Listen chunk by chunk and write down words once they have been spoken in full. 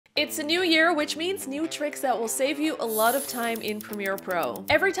It's a new year, which means new tricks that will save you a lot of time in Premiere Pro.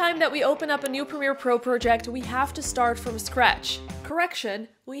 Every time that we open up a new Premiere Pro project, we have to start from scratch. Correction,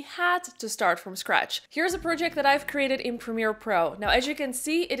 we had to start from scratch. Here's a project that I've created in Premiere Pro. Now, as you can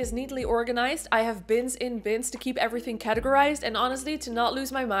see, it is neatly organized. I have bins in bins to keep everything categorized and honestly to not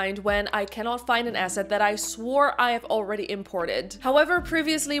lose my mind when I cannot find an asset that I swore I have already imported. However,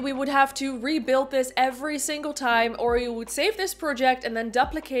 previously we would have to rebuild this every single time, or you would save this project and then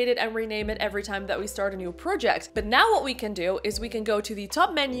duplicate it and rename it every time that we start a new project. But now what we can do is we can go to the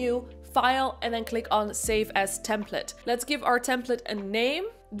top menu, File, and then click on Save as Template. Let's give our template a name.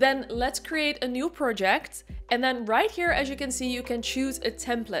 Then let's create a new project. And then right here, as you can see, you can choose a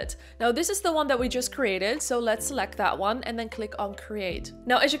template. Now this is the one that we just created. So let's select that one and then click on create.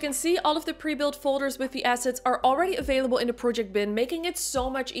 Now, as you can see, all of the pre-built folders with the assets are already available in the project bin, making it so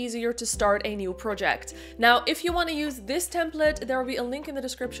much easier to start a new project. Now, if you want to use this template, there will be a link in the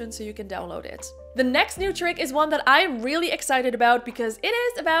description so you can download it. The next new trick is one that I'm really excited about because it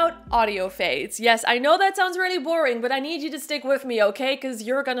is about audio fades. Yes, I know that sounds really boring, but I need you to stick with me, okay? Because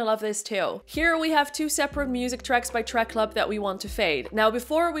you're gonna love this too. Here we have two separate music tracks by Track Club that we want to fade. Now,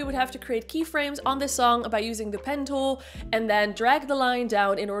 before we would have to create keyframes on this song by using the pen tool and then drag the line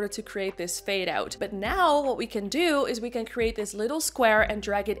down in order to create this fade out. But now what we can do is we can create this little square and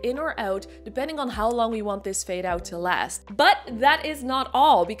drag it in or out depending on how long we want this fade out to last. But that is not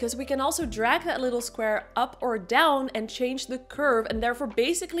all, because we can also drag that little square up or down and change the curve and therefore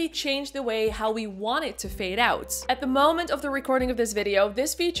basically change the way how we want it to fade out. At the moment of the recording of this video,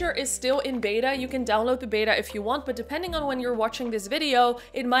 this feature is still in beta. You can download the beta if you want, but depending on when you're watching this video,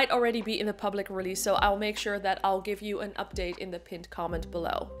 it might already be in the public release, so I'll make sure that I'll give you an update in the pinned comment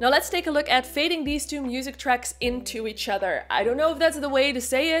below. Now let's take a look at fading these two music tracks into each other. I don't know if that's the way to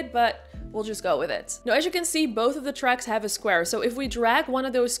say it, but we'll just go with it. Now, as you can see, both of the tracks have a square. So if we drag one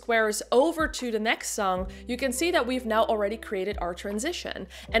of those squares over to the next song, you can see that we've now already created our transition.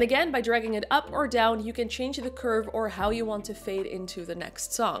 And again, by dragging it up or down, you can change the curve or how you want to fade into the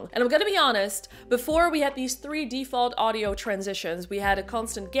next song. And I'm gonna be honest, before we had these three default audio transitions. We had a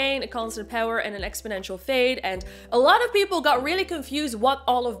constant gain, a constant power, and an exponential fade. And a lot of people got really confused what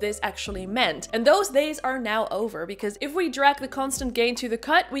all of this actually meant. And those days are now over, because if we drag the constant gain to the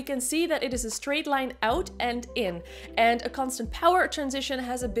cut, we can see that it is a straight line out and in, and a constant power transition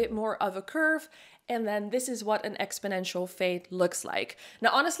has a bit more of a curve. And then this is what an exponential fade looks like. Now,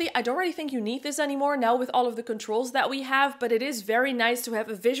 honestly, I don't really think you need this anymore now with all of the controls that we have, but it is very nice to have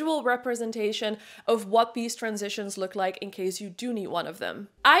a visual representation of what these transitions look like in case you do need one of them.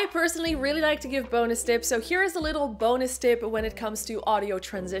 I personally really like to give bonus tips, so here's a little bonus tip when it comes to audio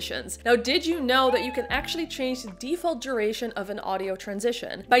transitions. Now, did you know that you can actually change the default duration of an audio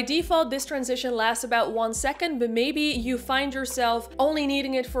transition? By default, this transition lasts about 1 second, but maybe you find yourself only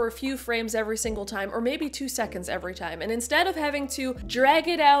needing it for a few frames every single time, or maybe 2 seconds every time. And instead of having to drag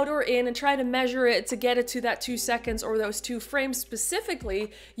it out or in and try to measure it to get it to that 2 seconds or those 2 frames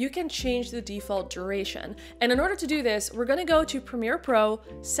specifically, you can change the default duration. And in order to do this, we're gonna go to Premiere Pro,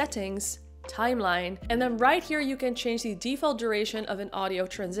 Settings, Timeline, and then right here you can change the default duration of an audio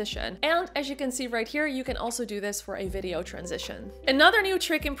transition. And as you can see right here, you can also do this for a video transition. Another new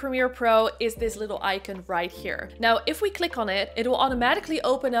trick in Premiere Pro is this little icon right here. Now, if we click on it, it will automatically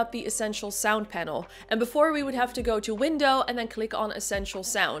open up the Essential Sound panel. And before, we would have to go to Window and then click on Essential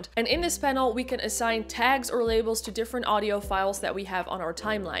Sound. And in this panel, we can assign tags or labels to different audio files that we have on our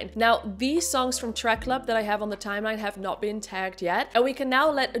timeline. Now, these songs from Track Club that I have on the timeline have not been tagged yet, and we can now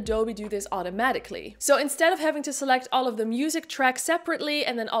let Adobe do this automatically. So instead of having to select all of the music tracks separately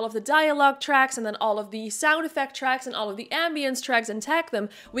and then all of the dialogue tracks and then all of the sound effect tracks and all of the ambience tracks and tag them,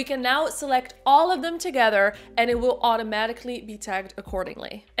 we can now select all of them together and it will automatically be tagged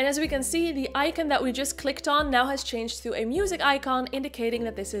accordingly. And as we can see, the icon that we just clicked on now has changed to a music icon, indicating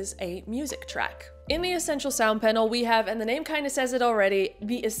that this is a music track. In the Essential Sound panel, we have, and the name kind of says it already,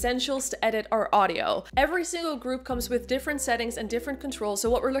 the essentials to edit our audio. Every single group comes with different settings and different controls, so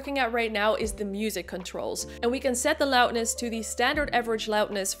what we're looking at right now is the music controls. And we can set the loudness to the standard average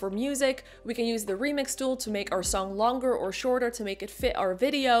loudness for music, we can use the remix tool to make our song longer or shorter to make it fit our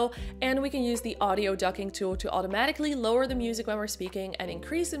video, and we can use the audio ducking tool to automatically lower the music when we're speaking and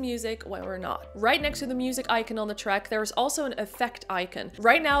increase the music when we're not. Right next to the music icon on the track, there's also an effect icon.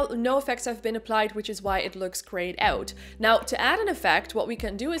 Right now, no effects have been applied. We which is why it looks grayed out. Now, to add an effect, what we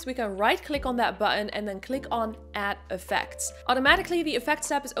can do is we can right click on that button and then click on Add Effects. Automatically, the Effects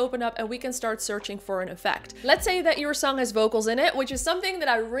tab is opened up and we can start searching for an effect. Let's say that your song has vocals in it, which is something that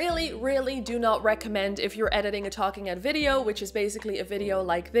I really do not recommend if you're editing a talking head video, which is basically a video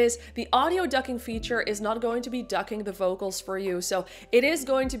like this. The audio ducking feature is not going to be ducking the vocals for you, so it is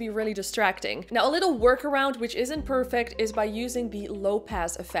going to be really distracting. Now, a little workaround, which isn't perfect, is by using the low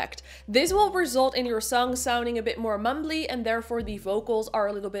pass effect. This will result in your song sounding a bit more mumbly and therefore the vocals are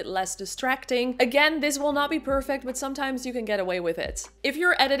a little bit less distracting. Again, this will not be perfect, but sometimes you can get away with it. If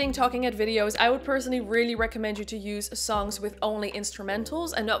you're editing talking head videos, I would personally really recommend you to use songs with only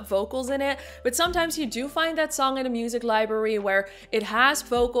instrumentals and not vocals in it, but sometimes you do find that song in a music library where it has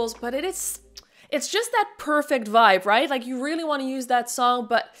vocals, but it's just that perfect vibe, right? Like you really want to use that song,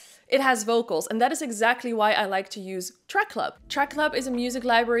 but it has vocals, and that is exactly why I like to use Track Club. Track Club is a music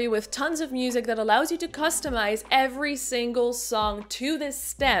library with tons of music that allows you to customize every single song to this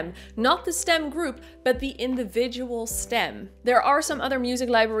stem, not the stem group, but the individual stem. There are some other music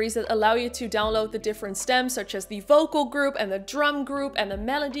libraries that allow you to download the different stems, such as the vocal group and the drum group and the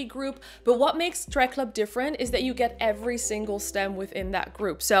melody group, but what makes Track Club different is that you get every single stem within that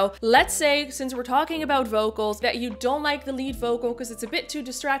group. So let's say, since we're talking about vocals, that you don't like the lead vocal because it's a bit too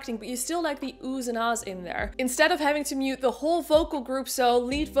distracting, but you still like the oohs and ahs in there. Instead of having to mute the whole vocal group, so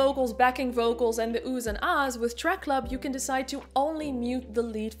lead vocals, backing vocals, and the oohs and ahs, with Track Club, you can decide to only mute the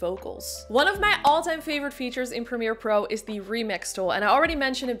lead vocals. One of my all-time favorite features in Premiere Pro is the remix tool, and I already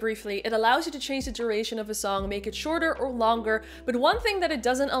mentioned it briefly. It allows you to change the duration of a song, make it shorter or longer, but one thing that it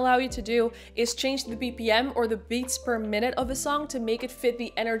doesn't allow you to do is change the BPM or the beats per minute of a song to make it fit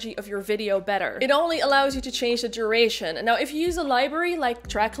the energy of your video better. It only allows you to change the duration. Now, if you use a library like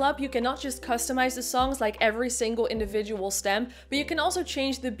Track Club, you cannot just customize the songs like every single individual stem, but you can also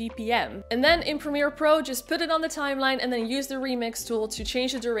change the BPM. And then in Premiere Pro, just put it on the timeline and then use the remix tool to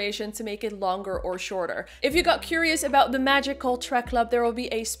change the duration to make it longer or shorter. If you got curious about the magic called Track Club, there will be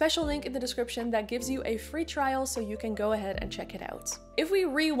a special link in the description that gives you a free trial so you can go ahead and check it out. If we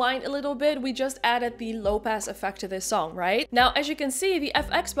rewind a little bit, we just added the low pass effect to this song, right? Now, as you can see, the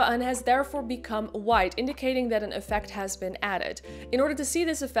FX button has therefore become white, indicating that an effect has been added. In order to see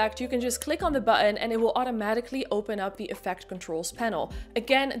this effect, you can just click on the button and it will automatically open up the effect controls panel.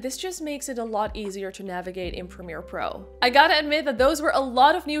 Again, this just makes it a lot easier to navigate in Premiere Pro. I gotta admit that those were a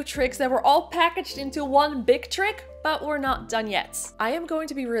lot of new tricks that were all packaged into one big trick, but we're not done yet. I am going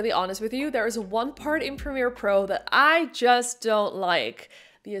to be really honest with you. There is one part in Premiere Pro that I just don't like.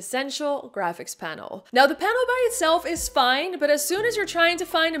 The Essential Graphics panel. Now, the panel by itself is fine, but as soon as you're trying to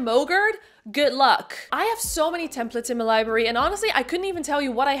find a MOGRT, good luck. I have so many templates in my library, and honestly, I couldn't even tell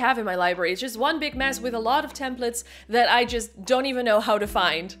you what I have in my library. It's just one big mess with a lot of templates that I just don't even know how to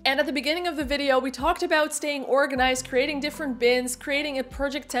find. And at the beginning of the video, we talked about staying organized, creating different bins, creating a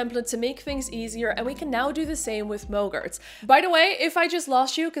project template to make things easier, and we can now do the same with MOGRTs. By the way, if I just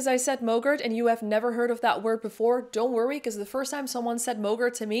lost you because I said MOGRT and you have never heard of that word before, don't worry, because the first time someone said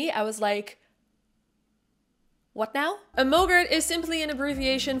MOGRT to me, I was like, what now? A MOGRT is simply an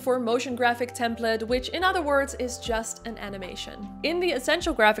abbreviation for motion graphic template, which in other words is just an animation. In the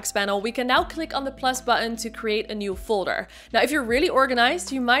Essential Graphics panel, we can now click on the plus button to create a new folder. Now, if you're really organized,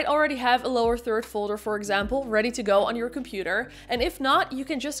 you might already have a lower third folder, for example, ready to go on your computer. And if not, you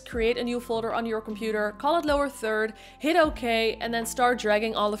can just create a new folder on your computer, call it lower third, hit OK, and then start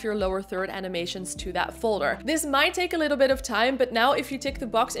dragging all of your lower third animations to that folder. This might take a little bit of time, but now if you tick the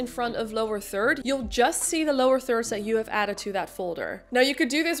box in front of lower third, you'll just see the lower thirds that you have added to that folder. Now, you could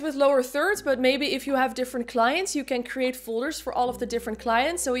do this with lower thirds, but maybe if you have different clients, you can create folders for all of the different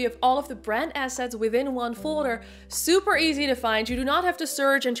clients, so you have all of the brand assets within one folder. Super easy to find. You do not have to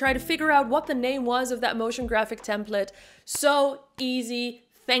search and try to figure out what the name was of that motion graphic template. So easy.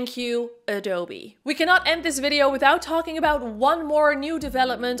 Thank you, Adobe. We cannot end this video without talking about one more new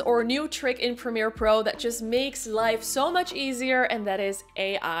development or new trick in Premiere Pro that just makes life so much easier, and that is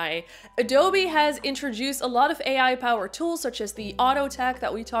AI. Adobe has introduced a lot of AI-powered tools such as the auto tag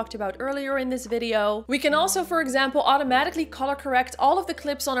that we talked about earlier in this video. We can also, for example, automatically color correct all of the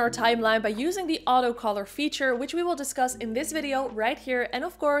clips on our timeline by using the auto color feature, which we will discuss in this video right here. And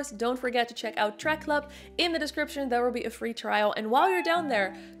of course, don't forget to check out Track Club. In the description, there will be a free trial. And while you're down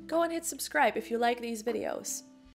there, go and hit subscribe if you like these videos.